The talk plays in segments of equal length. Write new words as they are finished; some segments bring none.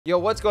Yo,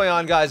 what's going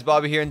on, guys?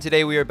 Bobby here, and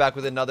today we are back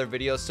with another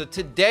video. So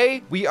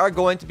today we are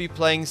going to be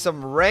playing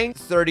some ranked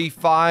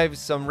 35s,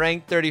 some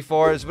ranked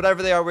 34s,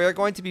 whatever they are. We are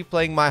going to be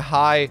playing my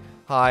high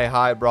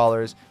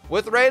brawlers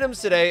with randoms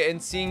today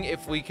and seeing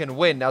if we can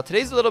win. Now,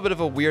 today's a little bit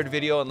of a weird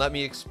video, and let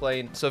me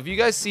explain. So if you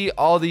guys see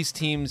all these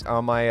teams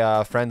on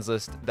my friends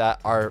list that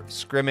are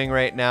scrimming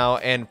right now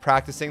and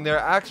practicing, they're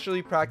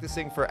actually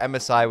practicing for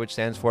MSI, which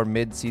stands for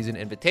Mid-Season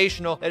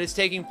Invitational, that is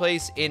taking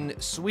place in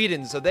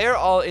Sweden. So they're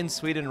all in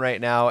Sweden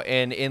right now,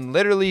 and in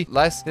literally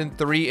less than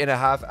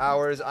 3.5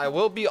 hours, I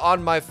will be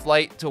on my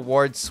flight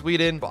towards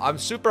Sweden. But I'm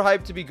super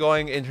hyped to be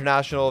going.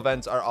 International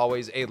events are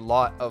always a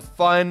lot of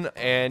fun,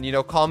 and you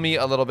know, call me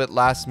a little bit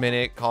last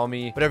minute, call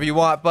me whatever you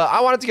want, but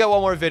I wanted to get one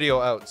more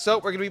video out. So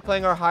we're gonna be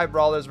playing our high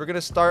brawlers. We're gonna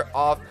start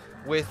off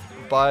with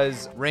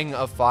Buzz, Ring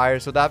of Fire.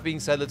 So that being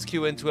said, let's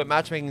queue into it.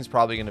 Matchmaking is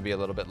probably going to be a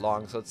little bit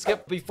long, so let's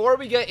skip. Before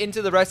we get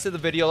into the rest of the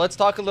video, let's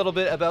talk a little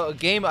bit about a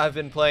game I've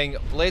been playing,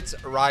 Blitz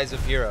Rise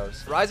of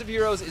Heroes. Rise of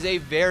Heroes is a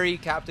very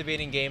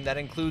captivating game that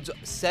includes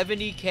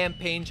 70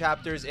 campaign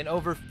chapters and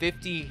over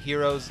 50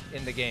 heroes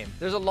in the game.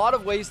 There's a lot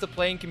of ways to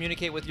play and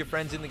communicate with your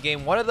friends in the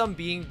game, one of them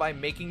being by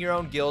making your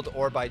own guild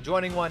or by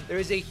joining one. There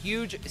is a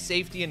huge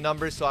safety in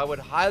numbers, so I would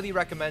highly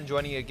recommend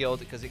joining a guild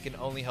because it can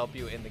only help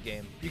you in the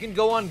game. You can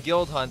go on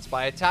guild hunts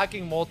by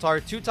attacking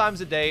Moltar 2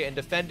 times a day and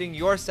defending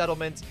your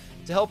settlements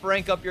to help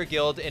rank up your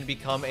guild and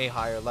become a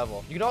higher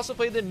level. You can also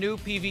play the new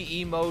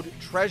PvE mode,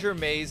 Treasure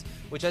Maze,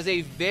 which has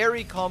a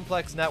very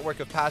complex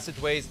network of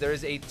passageways. There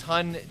is a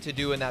ton to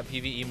do in that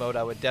PvE mode.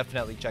 I would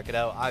definitely check it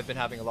out. I've been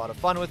having a lot of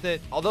fun with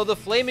it. Although the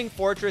Flaming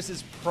Fortress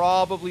is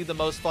probably the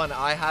most fun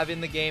I have in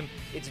the game.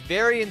 It's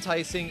very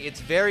enticing, it's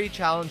very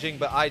challenging,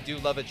 but I do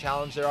love a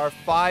challenge. There are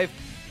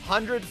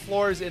 500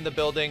 floors in the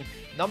building.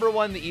 Number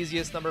 1, the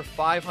easiest. Number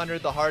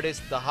 500, the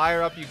hardest. The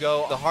higher up you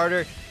go, the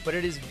harder, but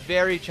it is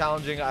very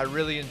challenging. I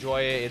really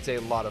enjoy it. It's a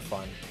lot of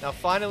fun. Now,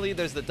 finally,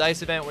 there's the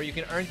Dice event where you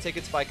can earn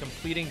tickets by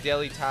completing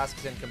daily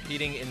tasks and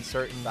competing in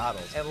certain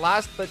battles. And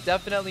last but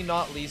definitely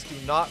not least, do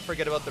not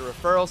forget about the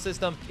referral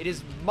system. It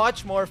is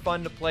much more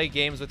fun to play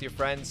games with your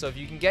friends, so if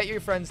you can get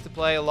your friends to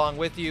play along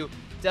with you,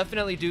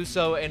 definitely do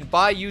so. And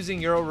by using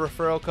your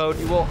referral code,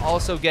 you will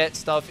also get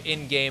stuff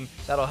in-game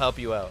that'll help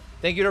you out.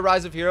 Thank you to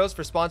Rise of Heroes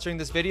for sponsoring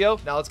this video.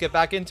 Now let's get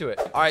back into it.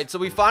 All right, so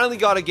we finally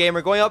got a game.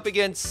 We're going up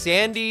against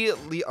Sandy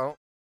Lee. Oh,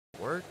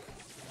 work.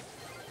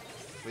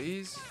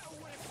 Please.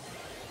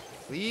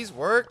 Please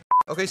work.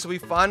 Okay, so we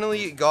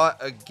finally got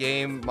a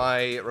game.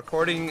 My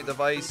recording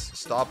device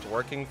stopped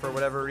working for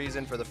whatever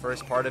reason for the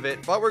first part of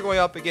it, but we're going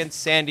up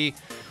against Sandy,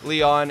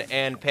 Leon,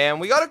 and Pam.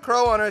 We got a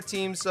Crow on our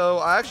team, so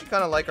I actually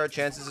kind of like our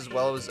chances, as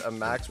well as a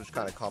Max, which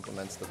kind of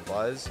complements the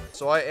Buzz.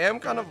 So I am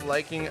kind of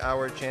liking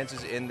our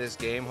chances in this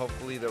game.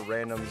 Hopefully the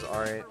randoms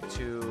aren't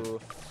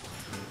too,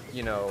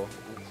 you know,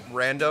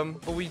 random,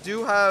 but we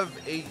do have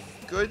a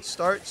good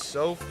start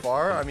so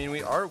far. I mean,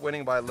 we are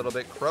winning by a little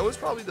bit. Crow is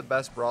probably the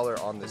best brawler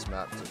on this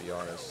map, to be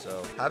honest.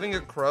 So having a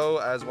Crow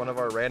as one of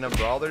our random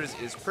brawlers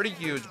is pretty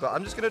huge, but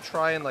I'm just gonna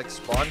try and like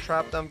spawn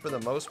trap them for the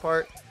most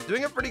part.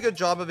 Doing a pretty good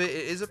job of it.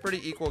 It is a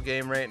pretty equal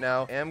game right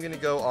now. I'm gonna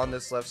go on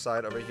this left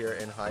side over here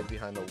and hide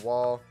behind the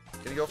wall.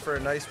 Gonna go for a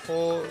nice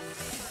pull.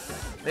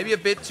 Maybe a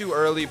bit too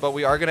early, but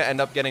we are going to end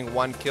up getting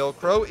 1 kill.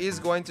 Crow is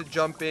going to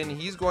jump in.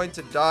 He's going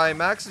to die.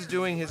 Max is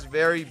doing his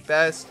very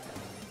best.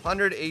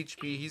 100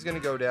 HP. He's going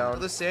to go down.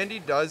 The Sandy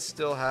does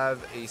still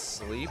have a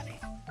sleep,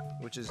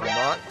 which is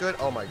not good.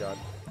 Oh my god.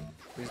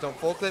 Please don't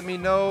full clip me.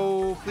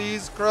 No.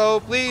 Please, Crow.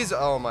 Please.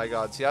 Oh my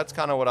god. See, that's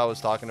kind of what I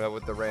was talking about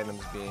with the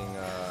randoms being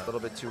a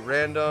little bit too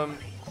random.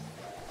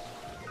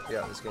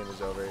 Yeah, this game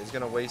is over. He's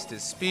going to waste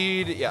his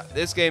speed. Yeah,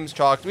 this game's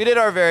chalked. We did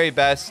our very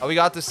best. We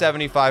got to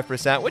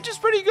 75%, which is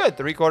pretty good.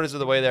 3/4 of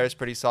the way there is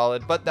pretty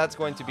solid, but that's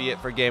going to be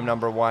it for game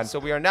number 1. So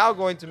we are now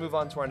going to move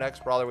on to our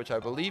next brawler, which I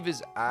believe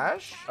is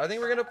Ash. I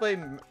think we're going to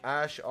play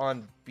Ash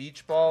on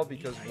Beach Ball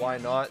because why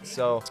not?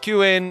 So let's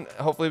queue in.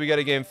 Hopefully we get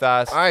a game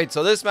fast. All right,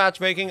 so this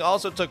matchmaking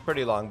also took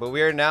pretty long, but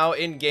we are now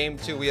in game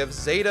 2. We have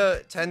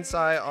Zeta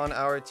Tensai on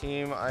our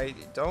team. I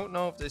don't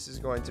know if this is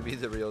going to be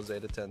the real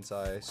Zeta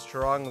Tensai. I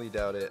strongly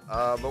doubt it.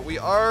 But we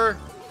are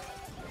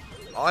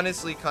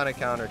honestly kind of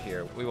countered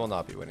here. We will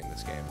not be winning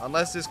this game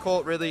unless this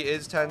Colt really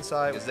is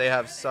Tensai, because they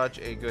have such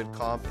a good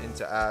comp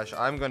into Ash.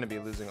 I'm going to be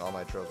losing all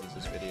my trophies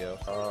this video.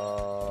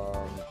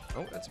 Oh,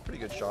 that's a pretty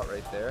good shot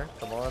right there.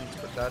 Come on, let's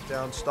put that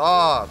down.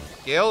 Stop.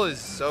 Gale is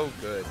so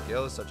good.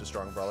 Gale is such a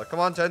strong brawler. Come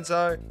on,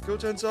 Tensai. Go,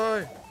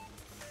 Tensai.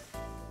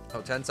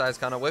 Oh, Tensai is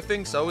kind of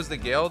whiffing. So is the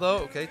Gale, though.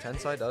 Okay,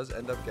 Tensai does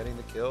end up getting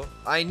the kill.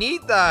 I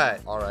need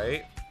that. All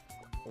right.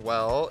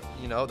 Well,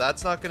 you know,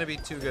 that's not going to be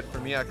too good for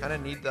me. I kind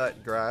of need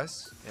that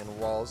grass and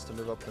walls to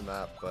move up the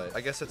map, but I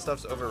guess that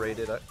stuff's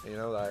overrated. You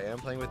know, I am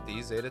playing with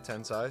these Zeta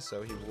Tensai,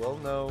 so he will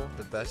know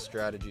the best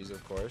strategies,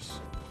 of course.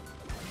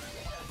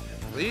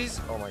 Please.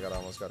 Oh my god, I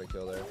almost got a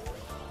kill there.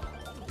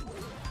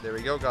 There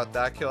we go, got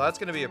that kill. That's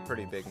going to be a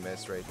pretty big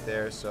miss right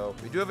there. So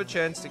we do have a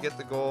chance to get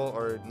the goal,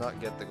 or not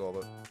get the goal,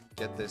 but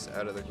get this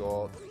out of the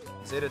goal.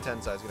 Zeta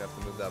Tensai is going to have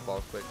to move that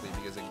ball quickly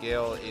because a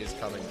Gale is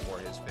coming for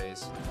his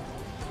face.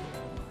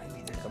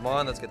 Come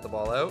on, let's get the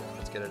ball out.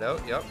 Let's get it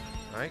out. Yep.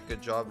 All right,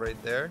 good job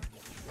right there.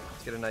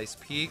 Let's get a nice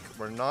peek.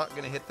 We're not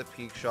going to hit the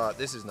peak shot.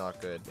 This is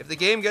not good. If the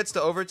game gets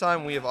to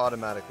overtime, we have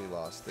automatically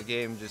lost. The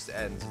game just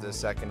ends the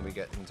second we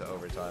get into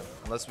overtime,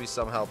 unless we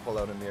somehow pull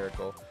out a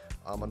miracle.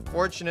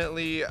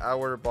 Unfortunately,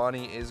 our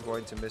Bonnie is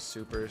going to miss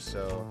super,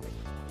 so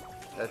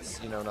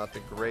that's, you know, not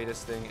the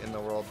greatest thing in the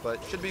world,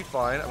 but should be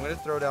fine. I'm going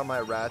to throw down my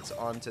rats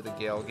onto the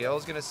Gale.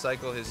 Gale's going to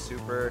cycle his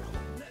super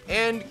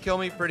and kill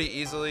me pretty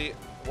easily.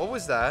 What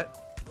was that?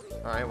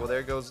 All right, well,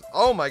 there goes.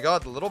 Oh my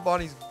god, the little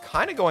Bonnie's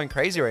kind of going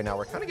crazy right now.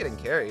 We're kind of getting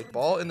carried.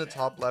 Ball in the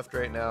top left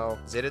right now.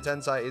 Zeta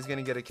Tensei is going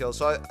to get a kill,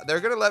 so they're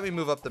going to let me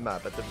move up the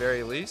map at the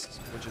very least,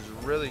 which is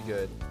really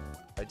good.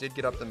 I did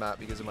get up the map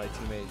because of my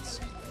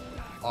teammates'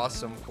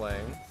 awesome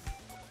playing.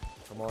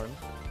 Come on,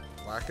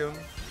 whack him.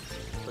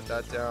 Put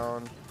that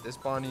down. This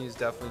Bonnie is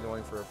definitely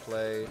going for a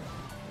play.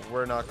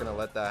 We're not going to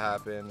let that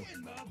happen.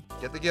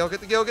 Get the Gale, get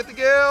the Gale, get the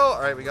Gale.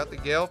 All right, we got the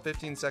Gale.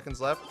 15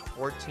 seconds left.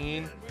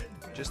 14.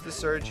 Just the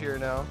surge here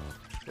now.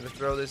 Gonna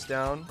throw this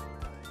down.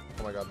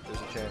 Oh my god, there's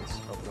a chance.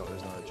 Oh no,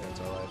 there's not a chance.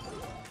 I lied.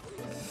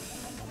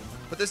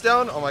 Put this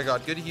down. Oh my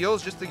god, good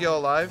heals. Just the Gale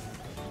alive.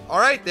 All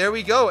right, there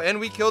we go. And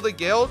we killed the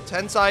Gale.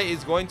 Tensei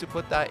is going to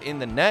put that in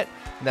the net.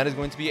 And that is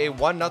going to be a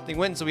 1-0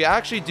 win. So we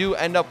actually do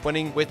end up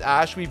winning with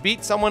Ash. We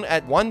beat someone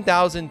at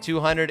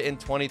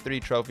 1,223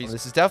 trophies.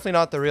 This is definitely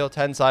not the real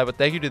Tensei, but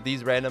thank you to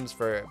these randoms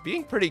for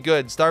being pretty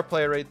good. Star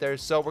player right there.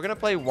 So we're going to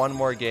play one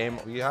more game.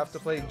 We have to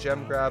play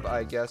Gem Grab,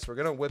 I guess. We're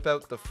going to whip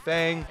out the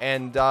Fang.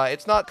 And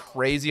it's not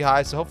crazy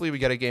high, so hopefully we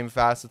get a game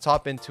fast. Let's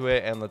hop into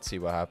it and let's see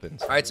what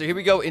happens. All right, so here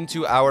we go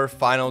into our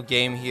final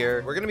game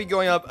here. We're going to be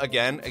going up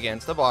again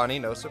against the Bonnie.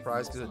 No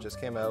surprise because it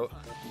just came out.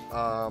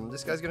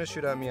 This guy's going to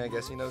shoot at me. I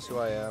guess he knows who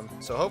I am.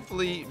 So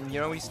hopefully, you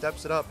know, he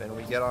steps it up and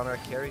we get on our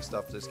carry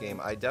stuff this game.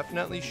 I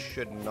definitely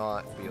should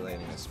not be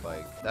laning a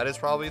Spike. That is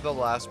probably the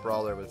last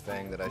brawler with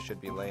Fang that I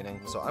should be laning.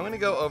 So I'm going to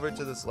go over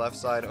to this left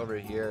side over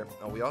here.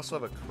 Oh, we also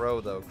have a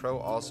Crow, though. Crow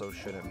also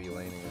shouldn't be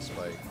laning a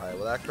Spike. All right,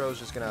 well, that Crow's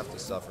just going to have to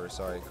suffer.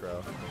 Sorry,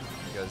 Crow.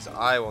 Because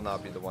I will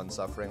not be the one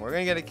suffering. We're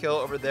going to get a kill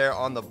over there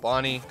on the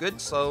Bonnie. Good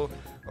slow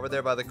over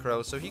there by the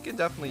Crow. So he can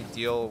definitely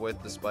deal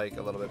with the Spike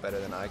a little bit better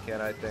than I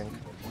can, I think.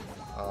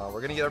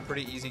 We're going to get a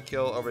pretty easy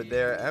kill over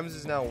there. Ems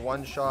is now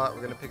one shot. We're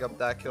going to pick up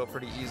that kill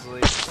pretty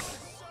easily.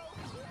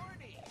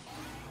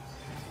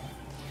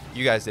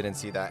 You guys didn't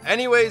see that.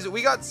 Anyways,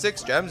 we got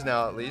 6 gems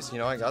now at least. You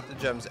know, I got the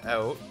gems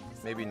out.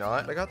 Maybe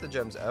not. I got the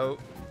gems out.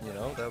 You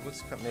know, that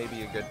was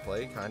maybe a good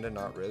play. Kind of,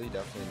 not really.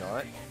 Definitely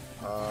not.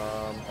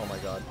 Oh my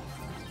god.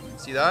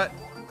 See that?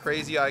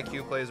 Crazy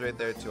IQ plays right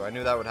there too. I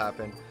knew that would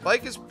happen.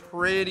 Spike is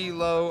pretty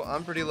low.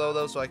 I'm pretty low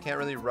though, so I can't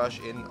really rush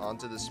in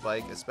onto the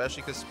Spike,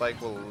 especially because Spike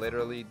will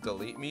literally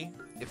delete me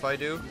if I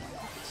do.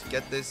 Let's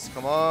get this.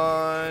 Come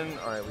on.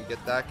 All right, we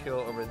get that kill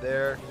over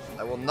there.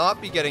 I will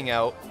not be getting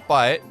out,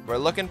 but we're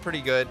looking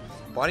pretty good.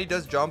 Bonnie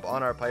does jump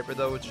on our Piper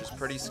though, which is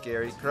pretty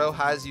scary. Crow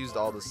has used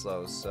all the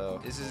slows, so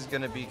this is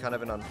going to be kind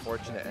of an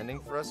unfortunate ending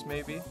for us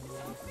maybe.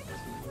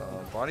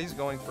 Bonnie's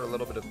going for a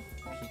little bit of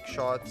peak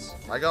shots.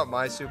 I got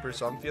my super,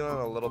 so I'm feeling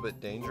a little bit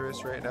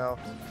dangerous right now.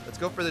 Let's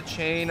go for the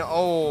chain.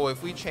 Oh,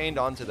 if we chained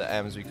onto the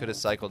M's, we could have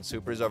cycled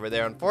supers over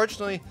there.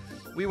 Unfortunately,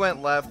 we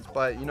went left,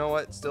 but you know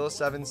what? Still a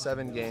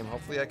 7-7 game.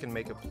 Hopefully, I can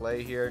make a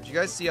play here. Did you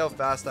guys see how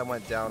fast I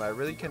went down? I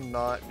really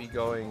cannot be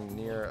going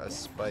near a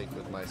Spike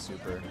with my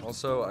super.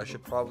 Also, I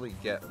should probably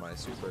get my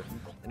super.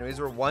 Anyways,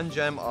 we're 1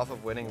 gem off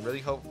of winning. Really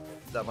hope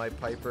that my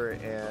Piper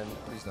and...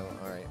 Please don't.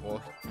 All right,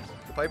 well,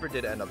 the Piper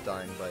did end up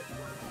dying, but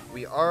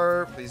we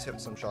are... Please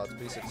hit some shots.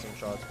 Please hit some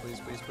shots. Please,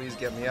 please, please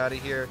get me out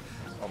of here.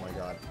 Oh, my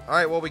God. All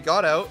right, well, we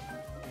got out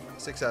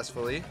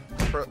successfully.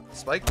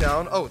 Spike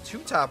down. Oh,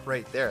 2-tap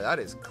right there. That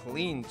is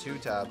clean 2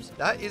 taps.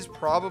 That is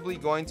probably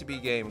going to be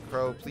game.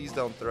 Crow, please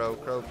don't throw.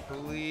 Crow,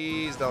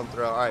 please don't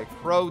throw. All right,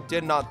 Crow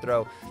did not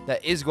throw.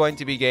 That is going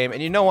to be game.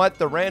 And you know what?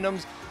 The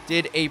randoms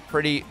did a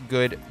pretty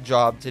good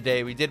job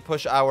today. We did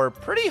push our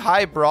pretty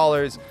high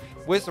brawlers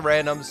with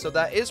randoms, so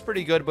that is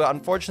pretty good, but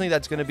unfortunately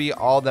that's going to be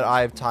all that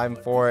I have time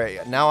for.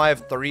 Now I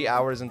have 3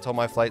 hours until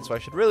my flight, so I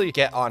should really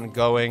get on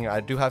going. I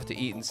do have to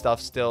eat and stuff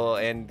still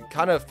and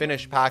kind of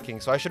finish packing,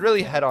 so I should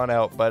really head on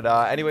out. But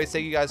anyways,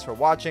 thank you guys for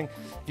watching.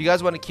 If you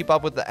guys want to keep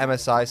up with the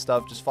MSI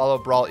stuff, just follow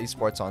Brawl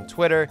Esports on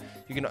Twitter.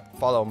 You can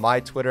follow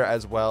my Twitter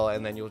as well,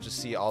 and then you'll just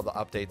see all the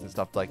updates and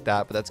stuff like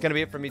that. But that's going to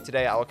be it for me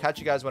today. I will catch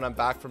you guys when I'm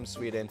back from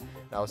Sweden,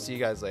 and I will see you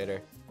guys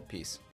later. Peace.